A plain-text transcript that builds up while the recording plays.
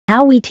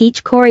how we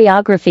teach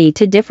choreography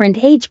to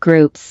different age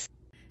groups.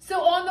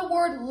 So on the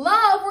word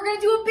love, we're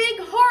gonna do a big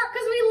heart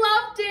because we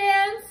love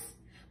dance.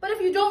 But if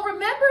you don't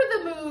remember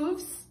the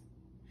moves,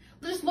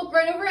 just look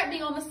right over at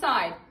me on the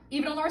side.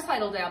 Even on the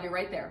recital day, I'll be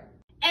right there.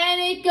 And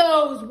it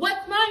goes,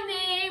 what's my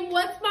name?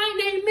 What's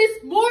my name?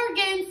 Miss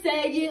Morgan,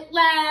 say it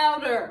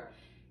louder.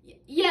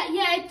 Yeah,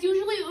 it's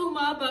usually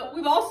Uma, but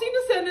we've all seen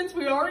Descendants.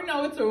 We already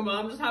know it's Uma.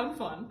 I'm just having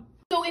fun.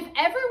 So if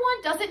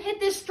everyone doesn't hit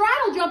this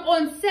straddle jump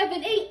on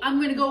 7-8, I'm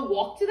gonna go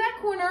walk to that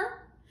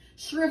corner,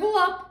 shrivel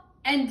up,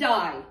 and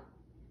die.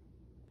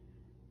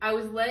 I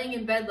was laying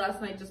in bed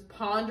last night just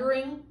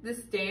pondering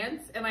this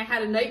dance, and I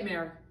had a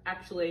nightmare,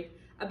 actually,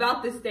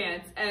 about this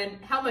dance and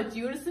how much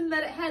unison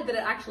that it had that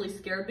it actually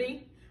scared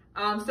me.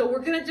 So we're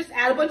gonna just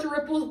add a bunch of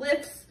ripples,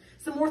 lifts,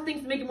 some more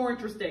things to make it more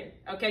interesting,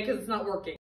 okay, because it's not working.